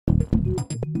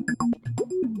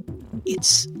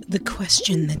It's the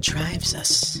question that drives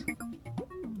us.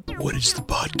 What is the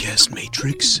podcast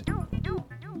matrix?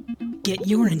 Get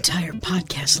your entire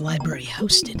podcast library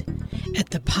hosted at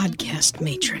the Podcast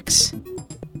Matrix.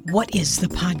 What is the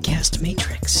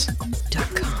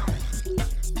podcastmatrix.com?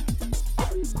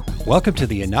 Welcome to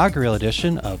the inaugural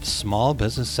edition of Small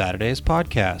Business Saturdays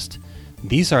podcast.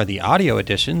 These are the audio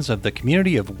editions of the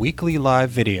community of weekly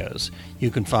live videos. You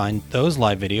can find those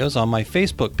live videos on my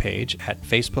Facebook page at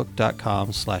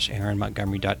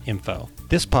facebook.com/aaronmontgomery.info.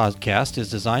 This podcast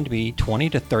is designed to be 20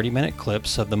 to 30 minute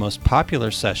clips of the most popular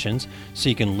sessions so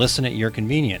you can listen at your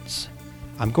convenience.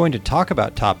 I'm going to talk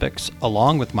about topics,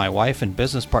 along with my wife and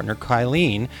business partner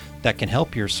Kylene, that can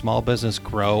help your small business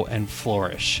grow and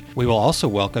flourish. We will also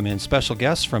welcome in special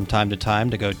guests from time to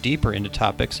time to go deeper into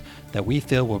topics that we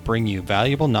feel will bring you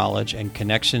valuable knowledge and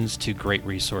connections to great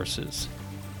resources.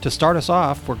 To start us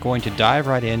off, we're going to dive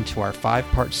right into our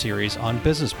 5-part series on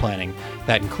business planning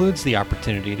that includes the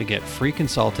opportunity to get free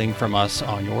consulting from us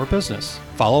on your business.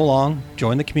 Follow along,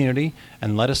 join the community,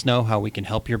 and let us know how we can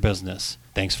help your business.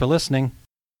 Thanks for listening.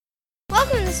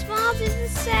 Welcome to Small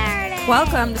Business Saturday.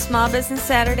 Welcome to Small Business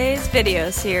Saturdays video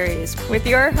series with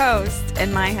your host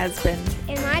and my husband.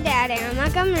 And my dad, Aaron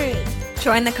Montgomery.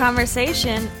 Join the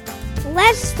conversation.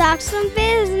 Let's talk some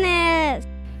business.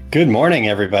 Good morning,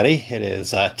 everybody. It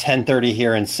is 10:30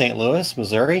 here in St. Louis,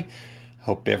 Missouri.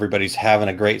 Hope everybody's having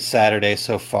a great Saturday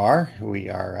so far. We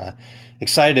are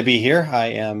excited to be here. I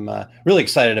am really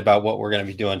excited about what we're going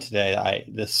to be doing today.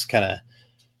 This kind of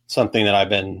something that I've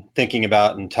been thinking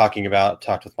about and talking about.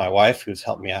 Talked with my wife, who's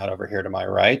helped me out over here to my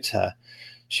right.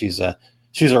 She's a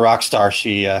rock star.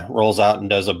 She rolls out and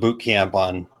does a boot camp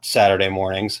on Saturday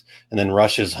mornings and then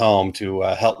rushes home to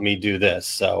help me do this.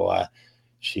 So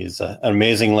she's an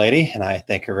amazing lady, and I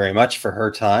thank her very much for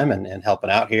her time and helping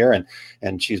out here.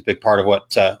 And she's a big part of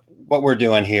what we're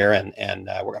doing here. And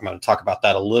I'm going to talk about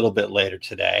that a little bit later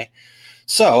today.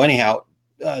 So anyhow,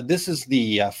 this is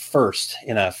the first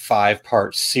in a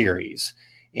 5-part series.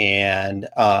 And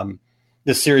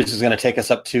this series is going to take us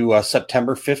up to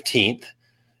September 15th.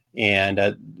 And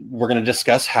we're going to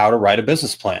discuss how to write a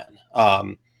business plan.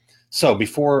 So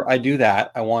before I do that,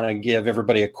 I want to give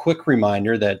everybody a quick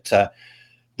reminder that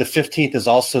the 15th is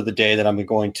also the day that I'm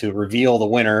going to reveal the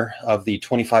winner of the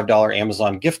 $25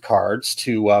 Amazon gift cards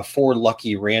to 4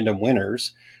 lucky random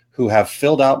winners who have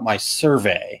filled out my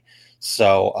survey.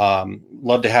 So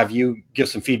love to have you give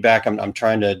some feedback. I'm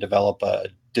trying to develop a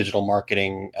digital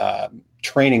marketing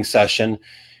training session,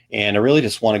 and I really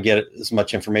just want to get as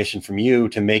much information from you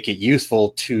to make it useful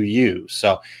to you.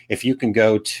 So if you can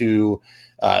go to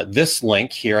this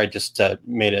link here, I just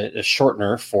made a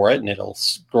shortener for it, and it'll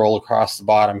scroll across the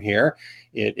bottom here.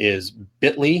 It is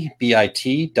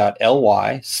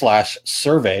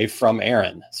bit.ly/survey from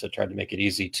Aaron. So tried to make it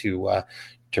easy to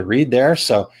read there.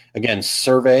 So again,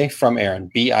 survey from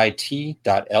Aaron,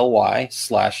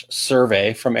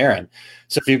 bit.ly/survey from Aaron.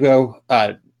 So if you go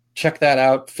check that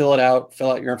out, fill out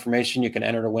your information, you can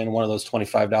enter to win one of those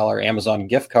 $25 Amazon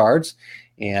gift cards.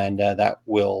 And that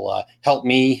will help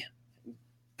me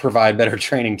provide better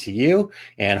training to you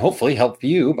and hopefully help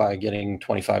you by getting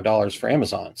 $25 for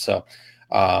Amazon. So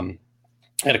I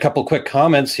had a couple quick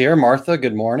comments here. Martha,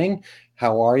 good morning.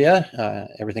 How are you?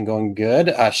 Everything going good?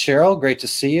 Cheryl, great to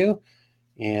see you.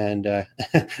 And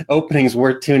openings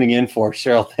worth tuning in for.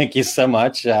 Cheryl, thank you so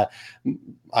much. I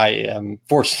am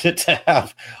fortunate to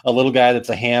have a little guy that's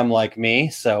a ham like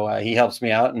me. So he helps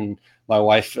me out. And my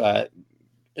wife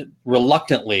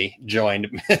reluctantly joined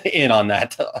in on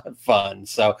that fun.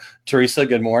 So Teresa,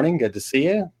 good morning. Good to see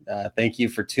you. Thank you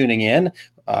for tuning in.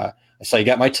 I saw you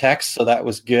got my text, so that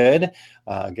was good.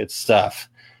 Good stuff.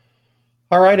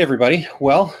 All right, everybody.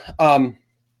 Well,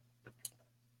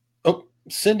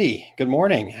 Cindy, good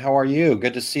morning. How are you?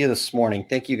 Good to see you this morning.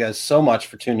 Thank you guys so much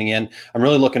for tuning in. I'm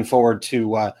really looking forward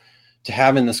to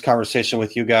having this conversation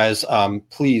with you guys.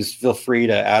 Please feel free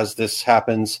to, as this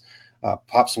happens,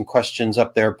 pop some questions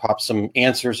up there, pop some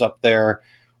answers up there,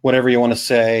 whatever you want to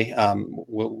say.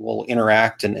 We'll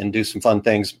interact and do some fun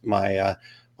things. My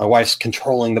wife's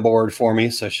controlling the board for me,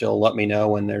 so she'll let me know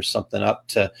when there's something up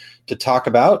to talk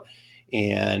about.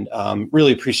 And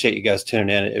really appreciate you guys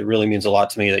tuning in. It really means a lot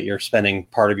to me that you're spending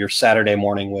part of your Saturday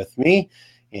morning with me.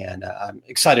 And I'm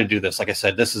excited to do this. Like I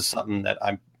said, this is something that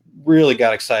I'm really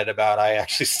got excited about. I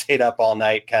actually stayed up all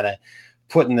night kind of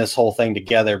putting this whole thing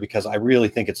together because I really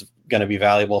think it's going to be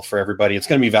valuable for everybody. It's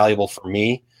going to be valuable for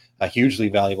me, hugely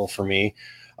valuable for me.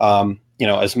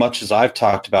 As much as I've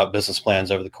talked about business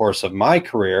plans over the course of my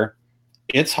career,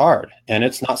 it's hard, and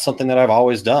it's not something that I've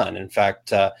always done. In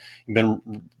fact,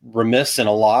 been remiss in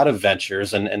a lot of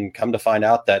ventures, and come to find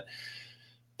out that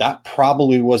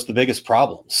probably was the biggest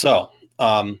problem. So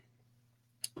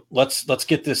let's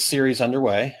get this series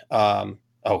underway.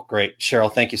 Oh, great.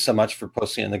 Cheryl, thank you so much for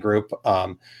posting in the group.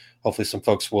 Hopefully some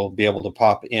folks will be able to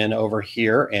pop in over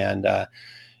here and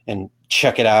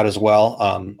check it out as well.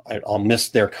 I'll miss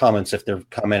their comments if they're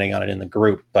commenting on it in the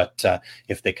group, but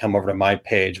if they come over to my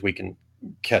page, we can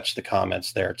catch the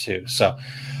comments there too. So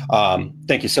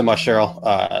thank you so much,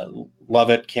 Cheryl. Love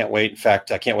it. Can't wait. In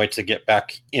fact, I can't wait to get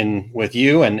back in with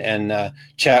you and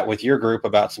chat with your group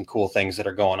about some cool things that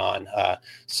are going on.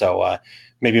 So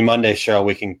maybe Monday, Cheryl,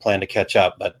 we can plan to catch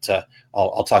up, but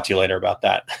I'll talk to you later about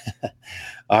that.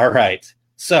 All right.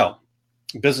 So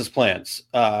business plans,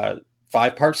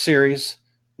 5-part series.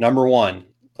 Number 1,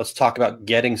 let's talk about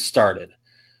getting started.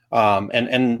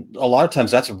 And a lot of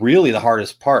times that's really the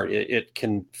hardest part. It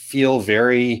can feel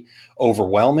very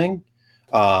overwhelming.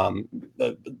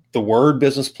 The word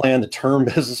business plan, the term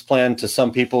business plan, to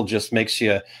some people just makes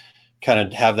you kind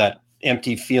of have that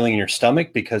empty feeling in your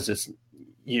stomach, because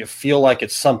you feel like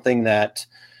it's something that,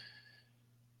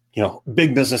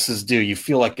 big businesses do. You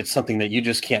feel like it's something that you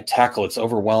just can't tackle. It's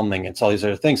overwhelming. It's all these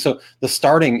other things. So the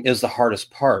starting is the hardest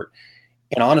part.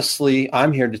 And honestly,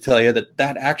 I'm here to tell you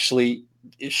that actually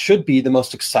it should be the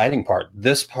most exciting part.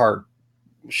 This part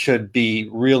should be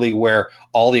really where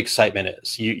all the excitement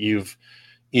is. You've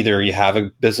either you have a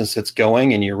business that's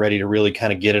going and you're ready to really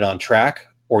kind of get it on track,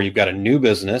 or you've got a new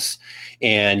business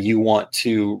and you want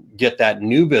to get that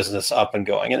new business up and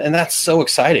going. And that's so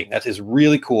exciting. That is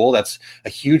really cool. That's a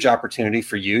huge opportunity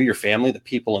for you, your family, the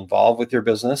people involved with your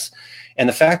business. And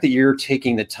the fact that you're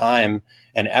taking the time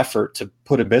and effort to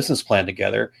put a business plan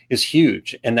together is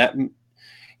huge. And that,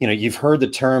 you've heard the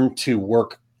term to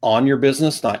work on your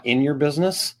business, not in your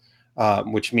business,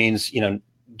 which means,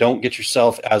 don't get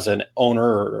yourself as an owner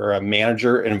or a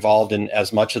manager involved in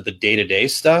as much of the day-to-day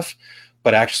stuff,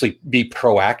 but actually be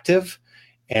proactive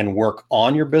and work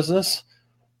on your business.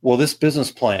 Well, this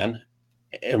business plan,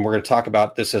 and we're going to talk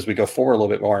about this as we go forward a little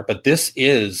bit more, but this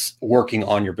is working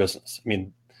on your business. I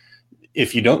mean,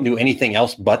 if you don't do anything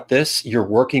else but this, you're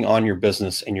working on your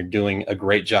business and you're doing a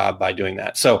great job by doing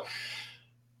that. So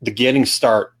the getting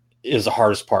start is the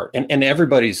hardest part. And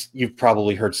you've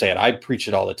probably heard say it. I preach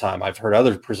it all the time. I've heard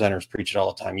other presenters preach it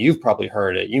all the time. You've probably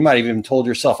heard it. You might have even told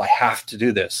yourself, I have to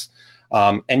do this.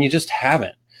 And you just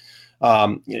haven't.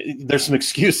 There's some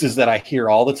excuses that I hear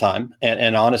all the time.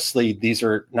 And honestly, these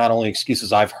are not only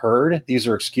excuses I've heard, these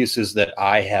are excuses that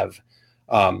I have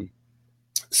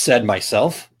said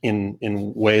myself in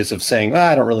ways of saying,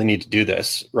 I don't really need to do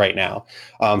this right now.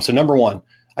 So number 1,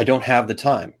 I don't have the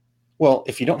time. Well,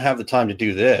 if you don't have the time to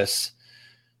do this,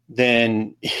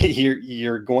 then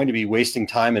you're going to be wasting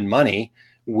time and money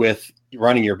with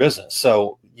running your business.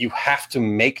 So you have to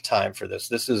make time for this.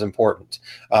 This is important.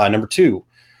 Number 2,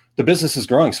 the business is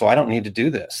growing, so I don't need to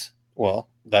do this. Well,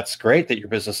 that's great that your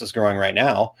business is growing right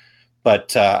now,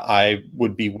 but I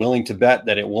would be willing to bet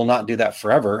that it will not do that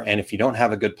forever. And if you don't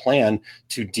have a good plan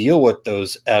to deal with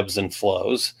those ebbs and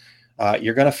flows,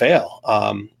 you're going to fail.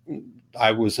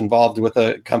 I was involved with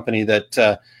a company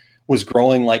that was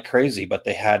growing like crazy, but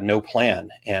they had no plan.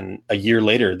 And a year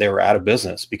later, they were out of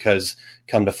business because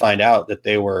come to find out that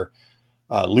they were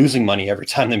losing money every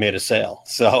time they made a sale.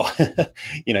 So,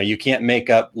 you can't make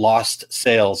up lost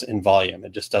sales in volume.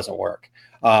 It just doesn't work.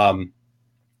 Number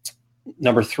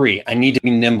 3, I need to be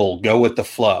nimble, go with the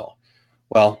flow.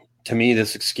 Well, to me,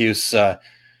 this excuse,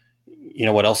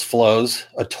 what else flows?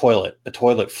 A toilet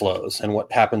flows. And what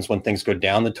happens when things go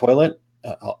down the toilet?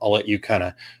 I'll let you kind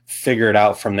of figure it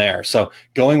out from there. So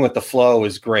going with the flow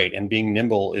is great. And being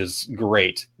nimble is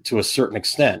great to a certain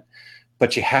extent.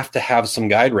 But you have to have some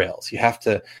guide rails. You have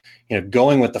to,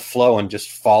 going with the flow and just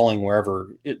falling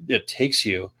wherever it takes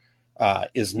you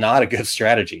is not a good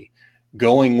strategy.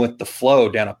 Going with the flow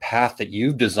down a path that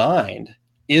you've designed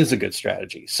is a good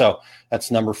strategy. So that's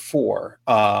number 4.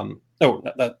 I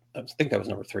think that was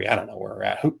number 3. I don't know where we're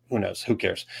at. Who knows? Who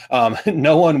cares?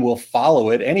 No one will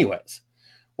follow it anyways.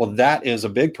 Well, that is a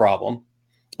big problem.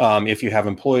 If you have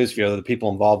employees, if you have other people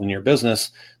involved in your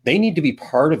business, they need to be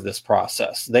part of this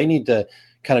process. They need to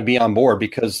kind of be on board,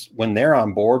 because when they're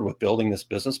on board with building this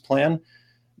business plan,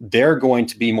 they're going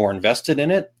to be more invested in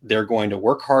it. They're going to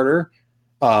work harder.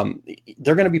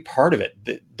 They're going to be part of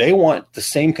it. They want the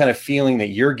same kind of feeling that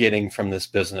you're getting from this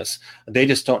business. They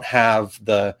just don't have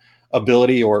the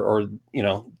ability or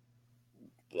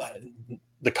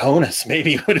the CONUS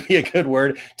maybe would be a good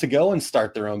word to go and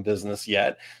start their own business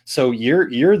yet. So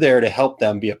you're there to help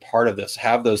them be a part of this,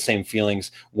 have those same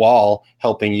feelings while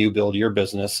helping you build your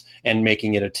business and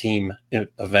making it a team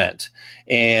event.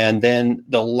 And then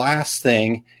the last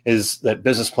thing is that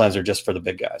business plans are just for the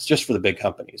big guys, just for the big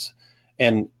companies.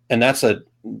 And that's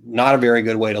not a very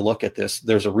good way to look at this.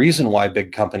 There's a reason why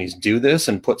big companies do this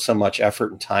and put so much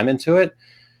effort and time into it,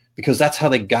 because that's how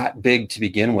they got big to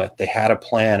begin with. They had a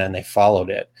plan and they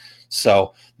followed it.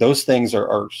 So those things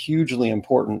are hugely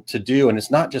important to do. And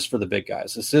it's not just for the big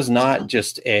guys. This is not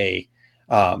just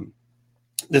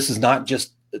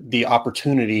the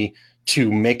opportunity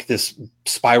to make this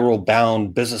spiral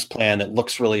bound business plan that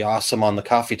looks really awesome on the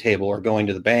coffee table or going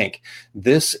to the bank.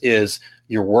 This is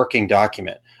your working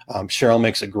document. Cheryl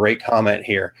makes a great comment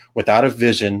here. Without a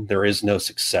vision, there is no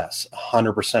success.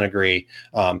 100% agree.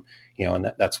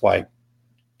 And that's why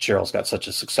Cheryl's got such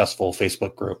a successful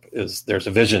Facebook group, is there's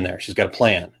a vision there. She's got a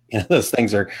plan. Those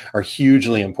things are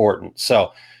hugely important.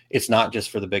 So it's not just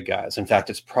for the big guys. In fact,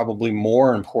 it's probably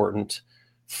more important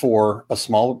for a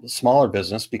smaller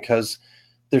business, because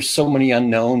there's so many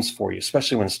unknowns for you,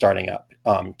 especially when starting up,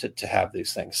 to have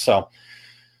these things. So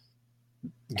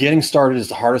getting started is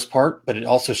the hardest part, but it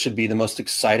also should be the most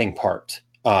exciting part.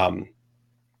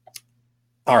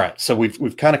 All right, so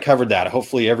we've kind of covered that.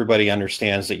 Hopefully everybody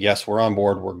understands that, yes, we're on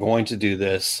board. We're going to do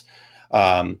this.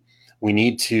 We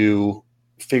need to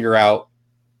figure out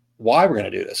why we're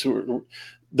going to do this.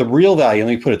 The real value,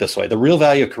 let me put it this way, the real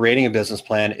value of creating a business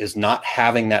plan is not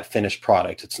having that finished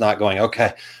product. It's not going,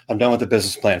 okay, I'm done with the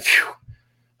business plan. Phew.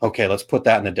 Okay, let's put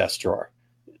that in the desk drawer.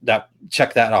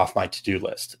 Check that off my to-do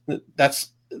list.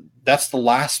 That's the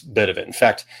last bit of it. In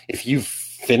fact, if you've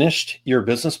finished your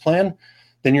business plan,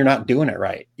 then you're not doing it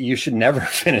right. You should never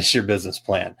finish your business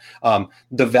plan.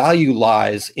 The value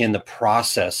lies in the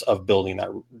process of building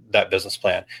that business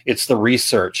plan. It's the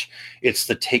research. It's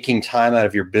the taking time out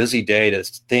of your busy day to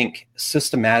think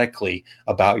systematically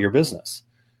about your business.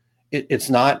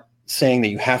 It's not saying that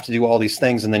you have to do all these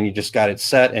things and then you just got it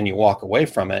set and you walk away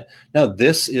from it. No,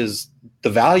 this is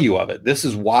the value of it. This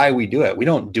is why we do it. We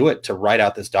don't do it to write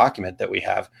out this document that we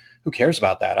have. Who cares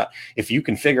about that? If you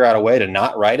can figure out a way to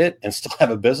not write it and still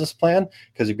have a business plan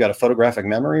because you've got a photographic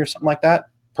memory or something like that,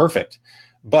 perfect.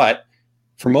 But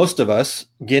for most of us,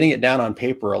 getting it down on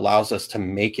paper allows us to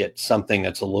make it something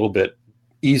that's a little bit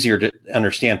easier to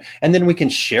understand. And then we can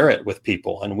share it with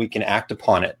people and we can act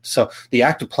upon it. So the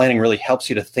act of planning really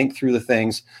helps you to think through the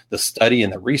things, the study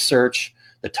and the research,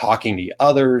 the talking to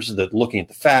others, the looking at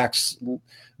the facts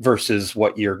versus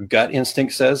what your gut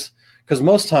instinct says. Because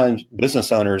most times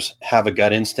business owners have a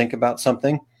gut instinct about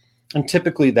something, and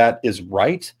typically that is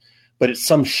right, but it's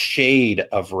some shade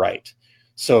of right.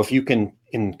 So if you can,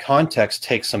 in context,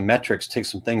 take some metrics, take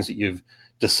some things that you've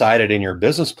decided in your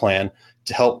business plan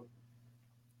to help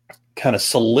kind of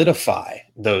solidify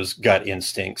those gut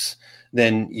instincts,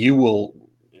 then you will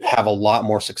have a lot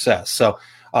more success. So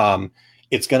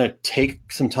it's going to take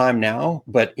some time now,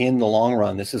 but in the long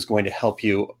run, this is going to help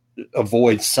you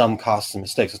avoid some costs and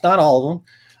mistakes. It's not all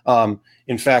of them.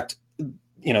 In fact,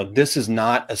 this is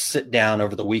not a sit down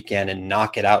over the weekend and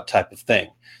knock it out type of thing.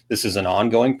 This is an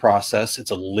ongoing process. It's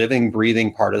a living,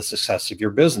 breathing part of the success of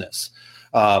your business.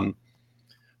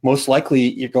 Most likely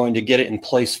you're going to get it in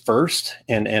place first.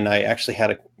 And I actually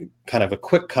had a kind of a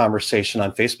quick conversation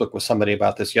on Facebook with somebody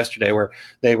about this yesterday, where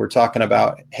they were talking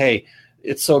about, hey,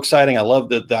 it's so exciting. I love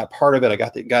that part of it. I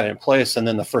got it in place. And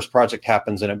then the first project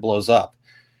happens and it blows up.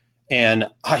 And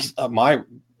my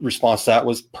response to that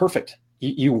was perfect.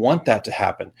 You want that to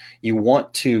happen. You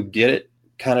want to get it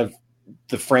kind of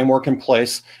the framework in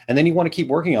place, and then you want to keep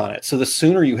working on it. So the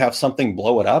sooner you have something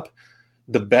blow it up,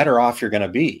 the better off you're going to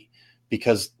be,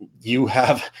 because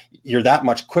you're that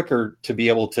much quicker to be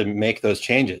able to make those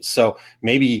changes. So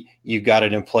maybe you got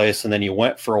it in place and then you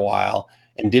went for a while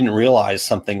and didn't realize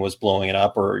something was blowing it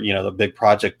up, or, the big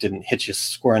project didn't hit you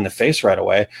square in the face right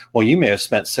away. Well, you may have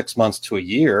spent 6 months to a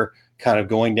year kind of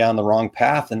going down the wrong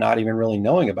path and not even really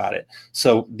knowing about it.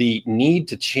 So the need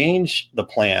to change the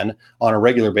plan on a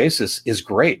regular basis is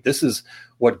great. This is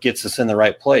what gets us in the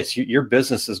right place. Your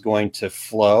business is going to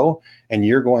flow, and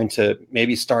you're going to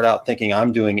maybe start out thinking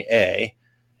I'm doing A,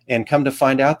 and come to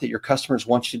find out that your customers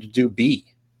want you to do B.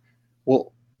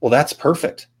 Well, that's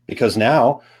perfect, because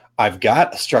now I've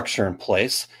got a structure in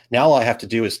place. Now all I have to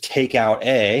do is take out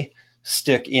A,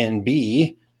 stick in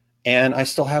B, and I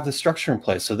still have the structure in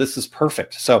place. So this is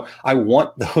perfect. So I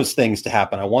want those things to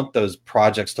happen. I want those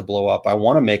projects to blow up. I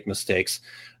want to make mistakes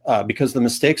because the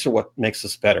mistakes are what makes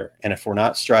us better. And if we're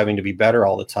not striving to be better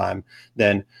all the time,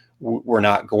 then we're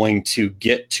not going to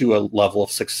get to a level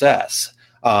of success.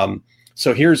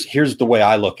 So here's the way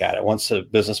I look at it. Once the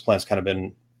business plan's kind of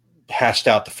been hashed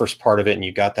out, the first part of it, and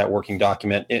you got that working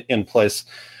document in place,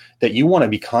 that you want to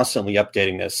be constantly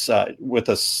updating this with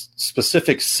a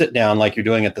specific sit down like you're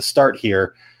doing at the start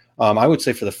here. I would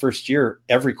say for the first year,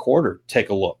 every quarter, take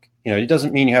a look. It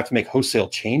doesn't mean you have to make wholesale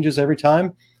changes every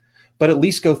time, but at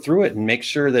least go through it and make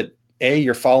sure that A,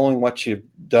 you're following what you've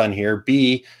done here,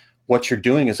 B, what you're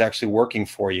doing is actually working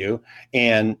for you,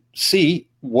 and C,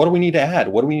 what do we need to add?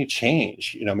 What do we need to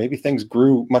change? Maybe things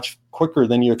grew much quicker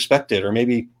than you expected, or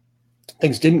maybe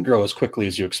things didn't grow as quickly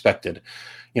as you expected.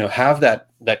 Have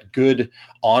that good,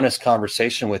 honest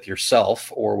conversation with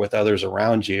yourself or with others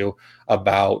around you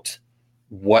about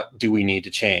what do we need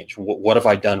to change? What have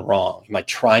I done wrong? Am I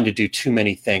trying to do too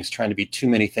many things, trying to be too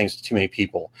many things to too many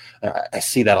people? I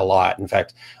see that a lot. In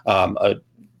fact, a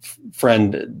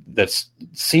friend that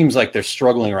seems like they're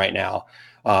struggling right now,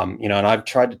 and I've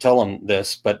tried to tell them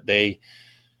this, but they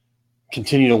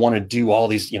continue to want to do all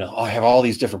these, I have all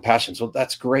these different passions. Well,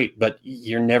 that's great, but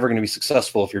you're never going to be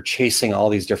successful if you're chasing all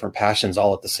these different passions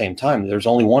all at the same time. There's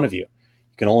only one of you.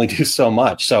 You can only do so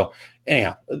much. So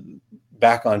anyhow,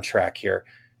 back on track here.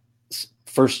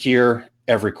 First year,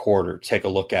 every quarter, take a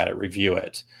look at it, review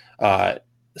it.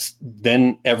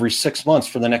 Then every 6 months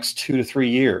for the next 2 to 3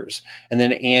 years, and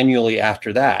then annually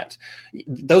after that.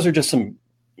 Those are just some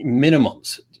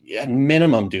minimums. At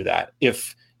minimum, do that.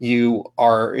 If you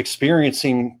are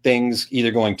experiencing things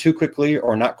either going too quickly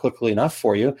or not quickly enough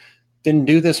for you, then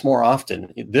do this more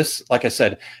often. This, like I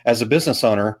said, as a business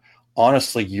owner,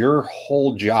 honestly, your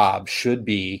whole job should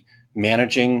be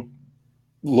managing,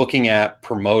 looking at,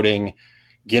 promoting,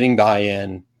 getting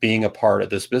buy-in, being a part of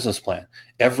this business plan.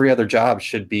 Every other job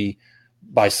should be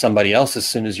by somebody else as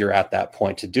soon as you're at that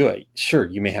point to do it. Sure,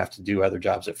 you may have to do other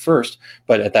jobs at first,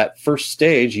 but at that first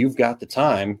stage, you've got the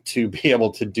time to be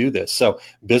able to do this. So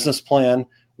business plan,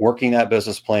 working that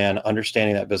business plan,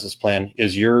 understanding that business plan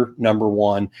is your number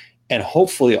one and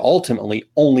hopefully ultimately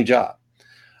only job.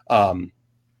 All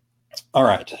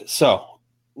right. So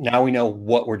now we know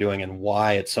what we're doing and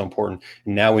why it's so important.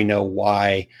 Now we know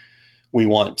why we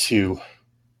want to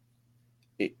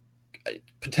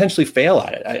potentially fail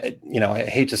at it. I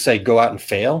hate to say go out and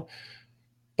fail,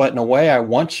 but in a way I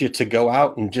want you to go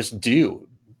out and just do.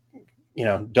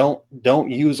 Don't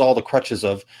use all the crutches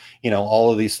of,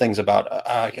 all of these things about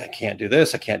I can't do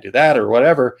this, I can't do that, or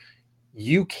whatever.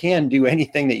 You can do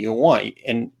anything that you want,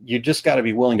 and you just got to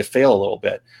be willing to fail a little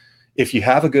bit. If you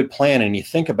have a good plan and you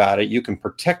think about it, you can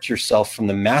protect yourself from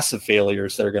the massive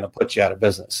failures that are going to put you out of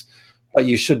business. But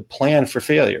you should plan for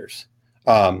failures.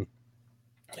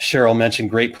 Cheryl mentioned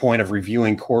great point of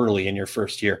reviewing quarterly in your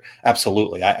first year.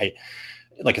 Absolutely. I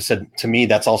like I said, to me,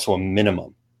 that's also a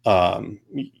minimum.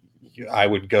 I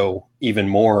would go even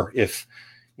more if,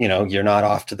 you're not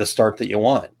off to the start that you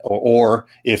want, or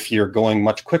if you're going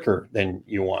much quicker than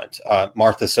you want.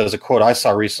 Martha says a quote I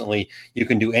saw recently, you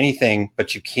can do anything,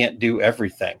 but you can't do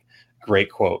everything. Great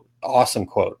quote. Awesome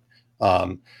quote.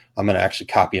 I'm going to actually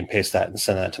copy and paste that and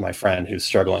send that to my friend who's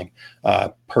struggling.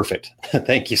 Perfect.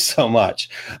 Thank you so much.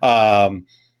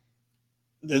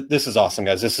 This is awesome,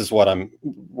 guys. This is what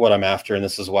I'm after. And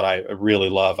this is what I really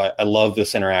love. I love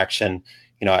this interaction.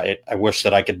 I wish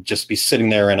that I could just be sitting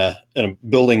there in a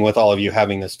building with all of you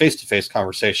having this face-to-face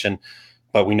conversation,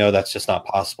 but we know that's just not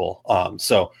possible.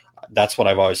 So that's what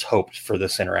I've always hoped for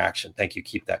this interaction. Thank you.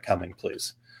 Keep that coming,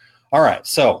 please. All right,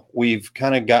 so we've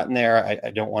kind of gotten there.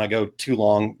 I don't want to go too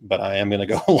long, but I am going to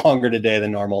go longer today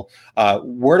than normal.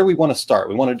 Where do we want to start?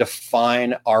 We want to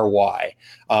define our why.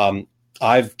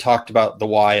 I've talked about the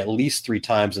why at least 3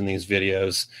 times in these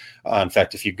videos. In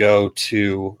fact, if you go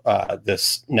to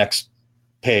this next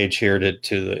page here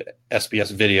to the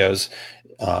SBS videos,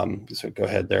 so go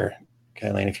ahead there,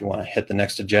 Kaylene, if you want to hit the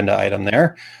next agenda item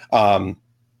there.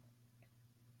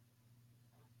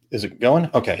 Is it going?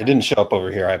 Okay, it didn't show up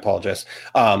over here. I apologize.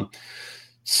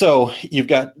 So you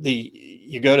go to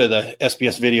the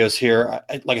SBS videos here.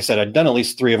 Like I said, I'd done at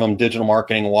least 3 of them. Digital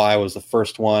marketing why was the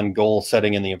first one. Goal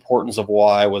setting and the importance of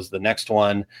why was the next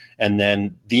one. And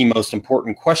then the most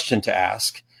important question to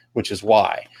ask, which is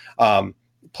why.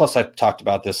 Plus, I've talked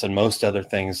about this and most other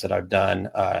things that I've done.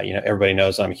 Everybody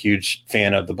knows I'm a huge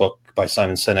fan of the book by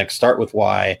Simon Sinek, Start with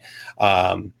Why.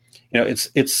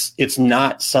 It's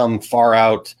not some far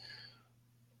out,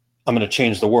 I'm going to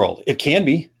change the world. It can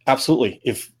be, absolutely.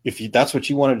 If that's what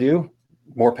you want to do,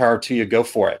 more power to you, go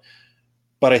for it.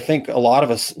 But I think a lot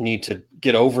of us need to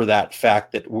get over that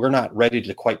fact that we're not ready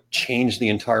to quite change the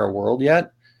entire world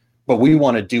yet, but we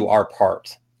want to do our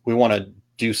part. We want to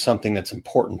do something that's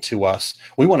important to us.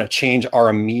 We want to change our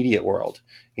immediate world.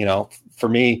 For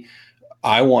me,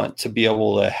 I want to be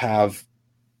able to have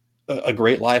a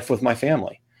great life with my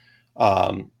family,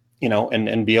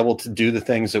 and be able to do the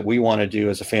things that we want to do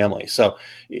as a family. So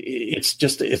it's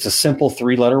a simple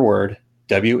 3-letter word,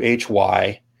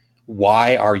 WHY.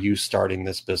 Why are you starting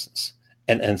this business?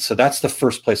 And so that's the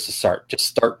first place to start. Just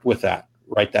start with that.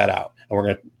 Write that out.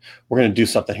 And we're gonna do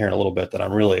something here in a little bit that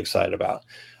I'm really excited about.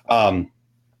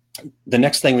 The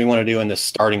next thing we want to do in this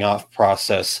starting off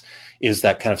process is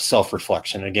that kind of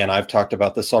self-reflection. Again, I've talked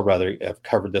about this already. I've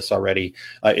covered this already.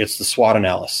 It's the SWOT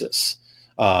analysis.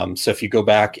 So if you go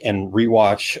back and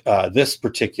rewatch this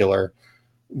particular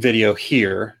video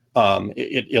here,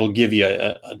 it'll give you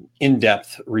an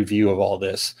in-depth review of all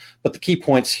this. But the key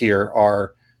points here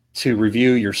are to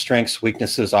review your strengths,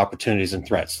 weaknesses, opportunities, and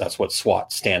threats. That's what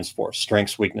SWOT stands for: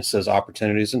 strengths, weaknesses,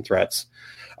 opportunities, and threats.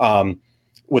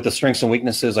 With the strengths and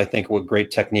weaknesses, I think what great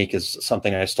technique is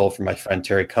something I stole from my friend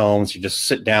Terry Combs. You just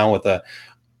sit down with a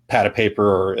pad of paper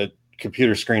or a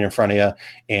computer screen in front of you,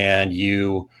 and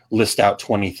you list out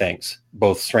 20 things,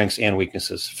 both strengths and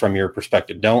weaknesses from your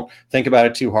perspective. Don't think about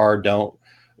it too hard. Don't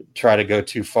try to go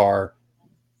too far,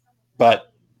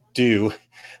 but do.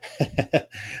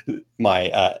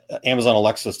 My Amazon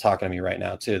Alexa is talking to me right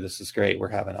now too. This is great. We're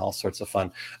having all sorts of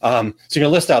fun. So you're going to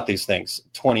list out these things,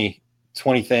 20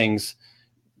 things.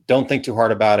 Don't think too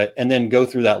hard about it, and then go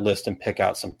through that list and pick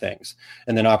out some things.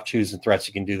 And then opportunities and threats,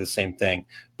 you can do the same thing.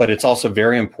 But it's also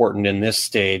very important in this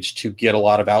stage to get a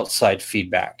lot of outside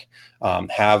feedback.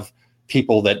 Have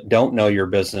people that don't know your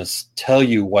business tell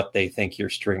you what they think your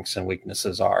strengths and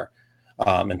weaknesses are,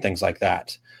 and things like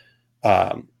that.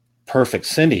 Perfect.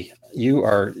 Cindy, you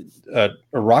are a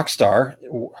rock star.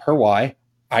 Her why: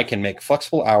 I can make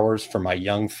flexible hours for my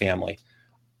young family.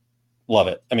 Love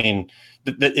it. I mean,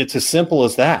 it's as simple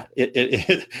as that.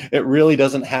 It really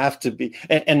doesn't have to be,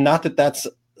 and not that that's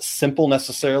simple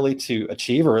necessarily to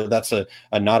achieve, or that's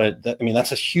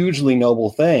that's a hugely noble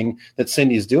thing that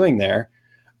Cindy's doing there,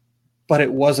 but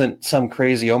it wasn't some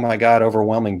crazy, oh my God,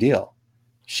 overwhelming deal.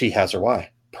 She has her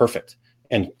why. Perfect.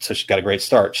 And so she got a great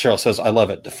start. Cheryl says, I love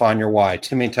it. Define your why.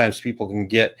 Too many times people can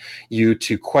get you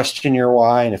to question your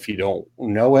why. And if you don't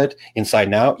know it inside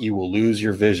and out, you will lose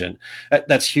your vision.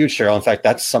 That's huge, Cheryl. In fact,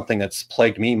 that's something that's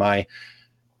plagued me my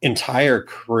entire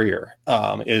career,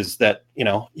 is that,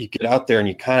 you get out there and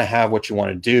you kind of have what you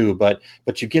want to do, but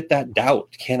you get that doubt.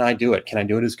 Can I do it? Can I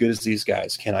do it as good as these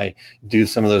guys? Can I do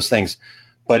some of those things?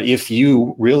 But if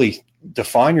you really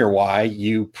define your why,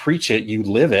 you preach it, you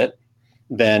live it,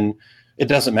 then it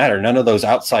doesn't matter. None of those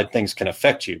outside things can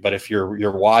affect you. But if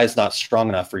your why is not strong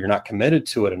enough, or you're not committed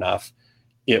to it enough,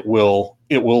 it will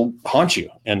haunt you.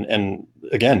 And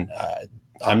again,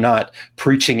 I'm not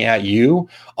preaching at you.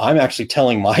 I'm actually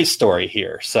telling my story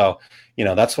here. So,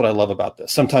 that's what I love about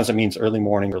this. Sometimes it means early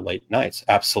morning or late nights.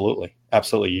 Absolutely.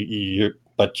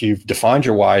 But you've defined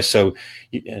your why. So,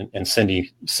 and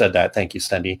Cindy said that. Thank you,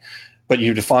 Cindy. But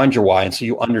you defined your why, and so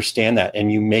you understand that,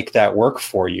 and you make that work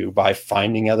for you by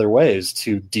finding other ways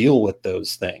to deal with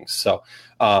those things. So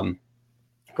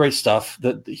great stuff,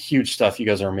 the huge stuff. You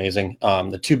guys are amazing.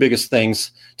 The two biggest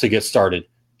things to get started: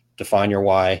 define your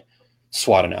why,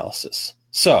 SWOT analysis.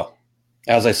 So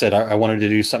as I said, I wanted to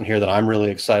do something here that I'm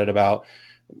really excited about,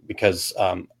 because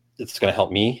it's going to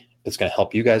help me. It's going to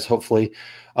help you guys, hopefully.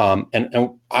 And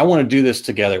I want to do this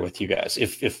together with you guys.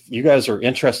 If you guys are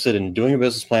interested in doing a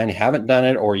business plan, you haven't done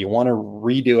it, or you want to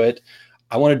redo it,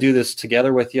 I want to do this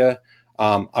together with you.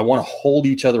 I want to hold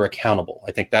each other accountable.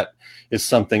 I think that is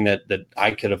something that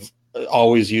I could have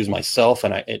always used myself,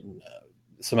 and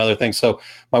some other things. So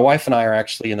my wife and I are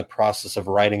actually in the process of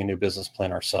writing a new business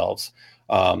plan ourselves.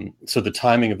 So the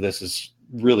timing of this is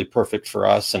really perfect for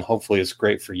us, and hopefully it's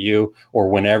great for you, or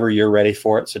whenever you're ready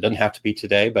for it. So it doesn't have to be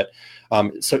today, but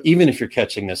so even if you're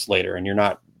catching this later and you're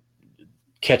not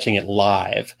catching it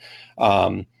live,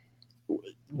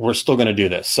 we're still going to do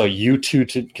this. So you too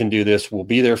can do this. We'll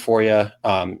be there for you.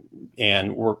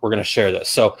 And we're going to share this.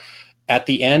 So at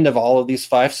the end of all of these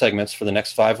 5 segments for the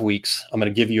next 5 weeks, I'm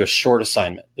going to give you a short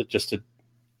assignment, just to,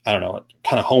 kind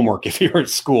of homework if you're at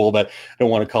school, but I don't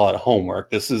want to call it homework.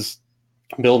 This is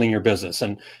building your business.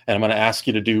 And I'm going to ask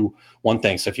you to do one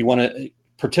thing. So if you want to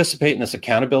participate in this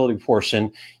accountability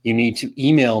portion, you need to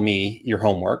email me your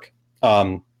homework.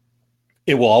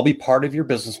 It will all be part of your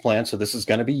business plan. So this is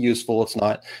going to be useful. It's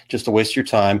not just a waste of your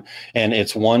time. And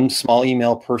it's one small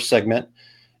email per segment.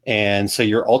 And so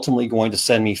you're ultimately going to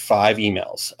send me 5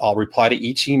 emails. I'll reply to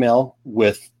each email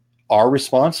with our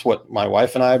response, what my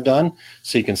wife and I have done,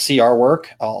 so you can see our work.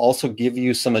 I'll also give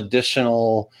you some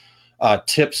additional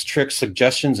tips, tricks,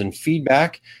 suggestions, and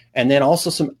feedback, and then also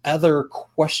some other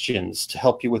questions to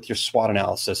help you with your SWOT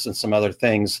analysis and some other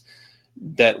things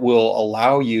that will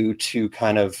allow you to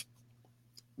kind of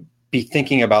be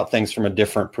thinking about things from a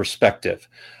different perspective.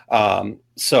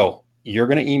 So you're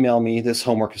going to email me this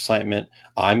homework assignment.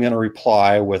 I'm going to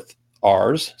reply with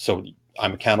ours. So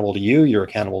I'm accountable to you. You're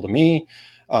accountable to me.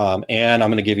 And I'm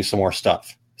going to give you some more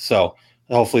stuff. So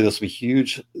hopefully this will be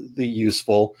hugely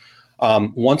useful.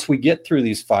 Once we get through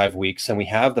these 5 weeks and we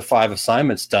have the 5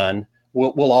 assignments done,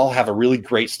 we'll all have a really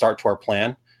great start to our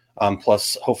plan.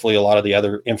 Plus, hopefully, a lot of the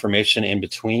other information in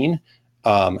between.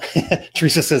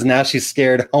 Teresa says now she's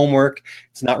scared. Homework,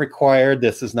 it's not required.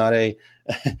 This is not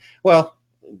well,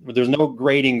 there's no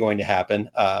grading going to happen.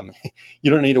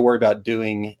 You don't need to worry about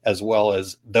doing as well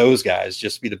as those guys.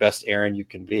 Just be the best Aaron you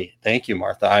can be. Thank you,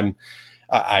 Martha.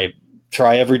 I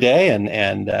try every day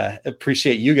and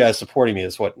appreciate you guys supporting me.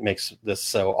 Is what makes this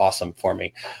so awesome for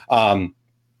me.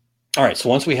 All right, so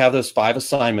once we have those 5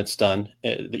 assignments done,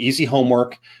 the easy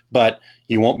homework, but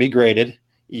you won't be graded.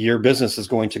 Your business is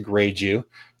going to grade you,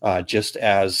 just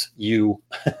as you,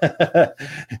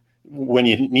 when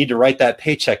you need to write that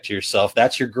paycheck to yourself,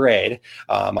 that's your grade.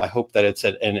 I hope that it's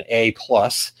an A+,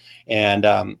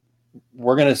 and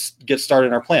we're going to get started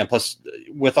in our plan. Plus,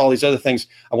 with all these other things,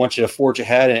 I want you to forge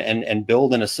ahead and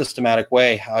build in a systematic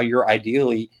way how your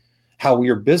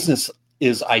business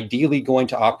is ideally going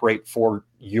to operate for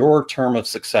your term of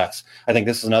success. I think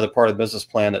this is another part of the business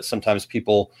plan that sometimes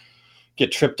people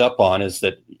get tripped up on, is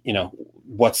that,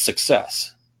 what's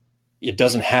success? It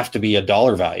doesn't have to be a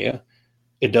dollar value.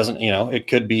 It doesn't, it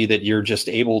could be that you're just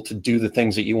able to do the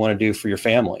things that you want to do for your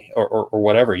family or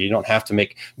whatever. You don't have to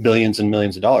make billions and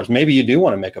millions of dollars. Maybe you do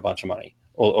want to make a bunch of money.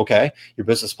 Well, okay, your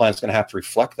business plan is going to have to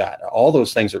reflect that. All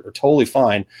those things are totally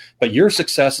fine, but your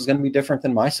success is going to be different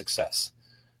than my success.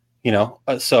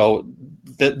 So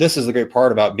this is the great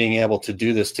part about being able to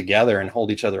do this together and hold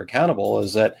each other accountable,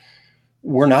 is that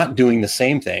we're not doing the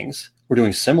same things. We're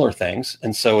doing similar things.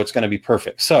 And so it's going to be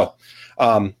perfect. So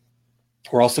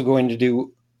we're also going to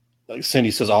do, like Cindy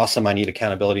says, awesome. I need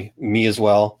accountability. Me as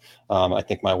well. I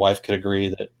think my wife could agree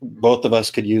that both of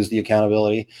us could use the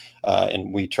accountability,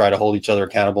 and we try to hold each other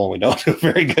accountable, and we don't do a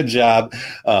very good job.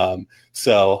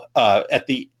 So at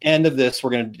the end of this,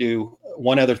 we're going to do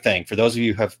one other thing. For those of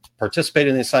you who have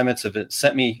participated in the assignments, have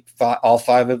sent me all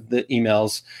 5 of the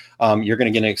emails, you're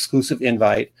going to get an exclusive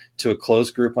invite to a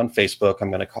closed group on Facebook. I'm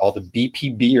going to call the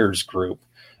BP Beers group.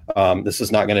 This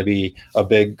is not going to be a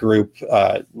big group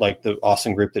like the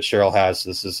awesome group that Cheryl has.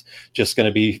 This is just going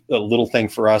to be a little thing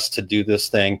for us to do this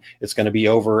thing. It's going to be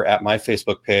over at my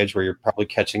Facebook page, where you're probably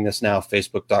catching this now,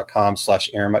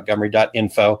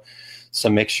 facebook.com/aaronmontgomery.info. So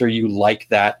make sure you like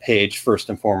that page first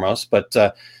and foremost. But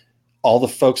all the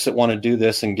folks that want to do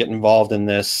this and get involved in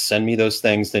this, send me those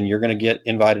things. Then you're going to get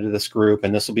invited to this group,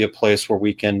 and this will be a place where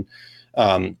we can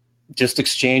just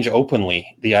exchange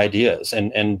openly the ideas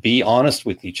and be honest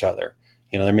with each other.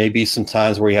 There may be some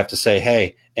times where you have to say,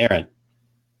 hey, Aaron,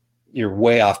 you're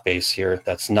way off base here.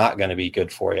 That's not going to be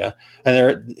good for you.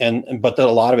 But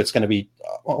a lot of it's going to be,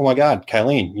 oh my God,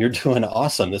 Kylene, you're doing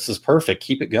awesome. This is perfect.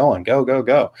 Keep it going. Go, go,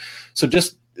 go. So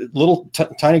just a little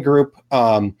tiny group.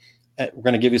 We're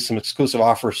going to give you some exclusive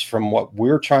offers from what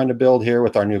we're trying to build here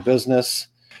with our new business.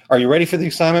 Are you ready for the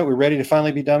assignment? We're ready to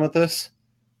finally be done with this?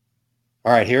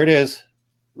 All right, here it is.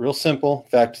 Real simple.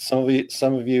 In fact, some of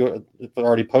you have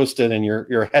already posted, and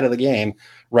you're ahead of the game.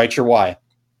 Write your why.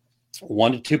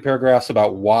 1 to 2 paragraphs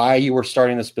about why you were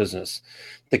starting this business.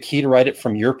 The key to write it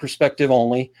from your perspective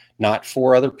only, not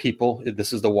for other people.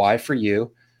 This is the why for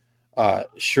you.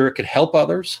 Sure, it could help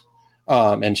others,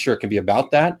 and sure, it can be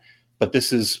about that. But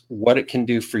this is what it can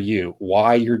do for you,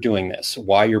 why you're doing this,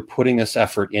 why you're putting this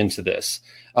effort into this.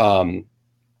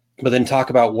 But then talk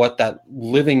about what that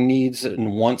living needs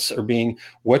and wants are being,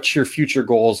 what your future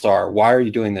goals are. Why are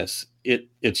you doing this?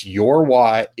 It's your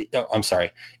why.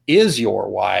 Is your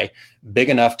why big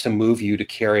enough to move you to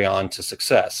carry on to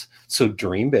success? So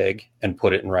dream big and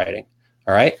put it in writing.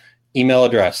 All right. Email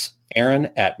address,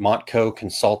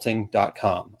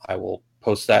 aaron@montcoconsulting.com. I will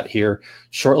post that here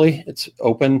shortly. It's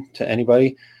open to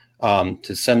anybody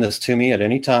to send this to me at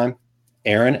any time.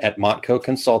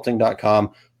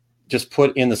 Aaron@montcoconsulting.com. Just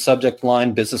put in the subject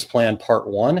line, business plan part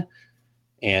 1,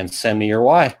 and send me your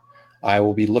why. I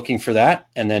will be looking for that,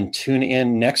 and then tune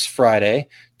in next Friday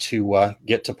to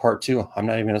get to part 2. I'm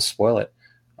not even going to spoil it.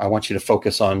 I want you to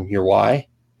focus on your why.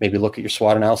 Maybe look at your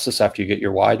SWOT analysis after you get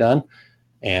your why done,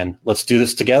 and let's do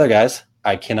this together, guys.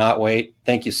 I cannot wait.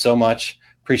 Thank you so much.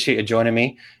 Appreciate you joining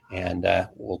me, and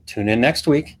we'll tune in next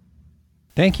week.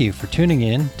 Thank you for tuning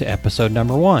in to episode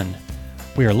number 1.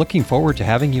 We are looking forward to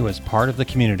having you as part of the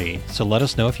community, so let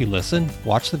us know if you listen,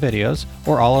 watch the videos,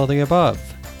 or all of the above.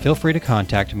 Feel free to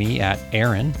contact me at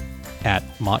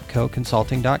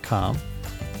aaron@montcoconsulting.com.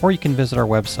 or you can visit our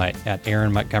website at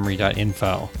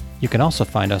aaronmontgomery.info. You can also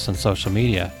find us on social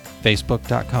media,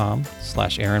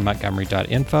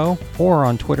 facebook.com/aaronmontgomery.info, or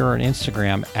on Twitter and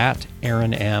Instagram at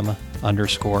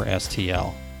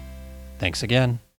 @AaronM_STL. Thanks again.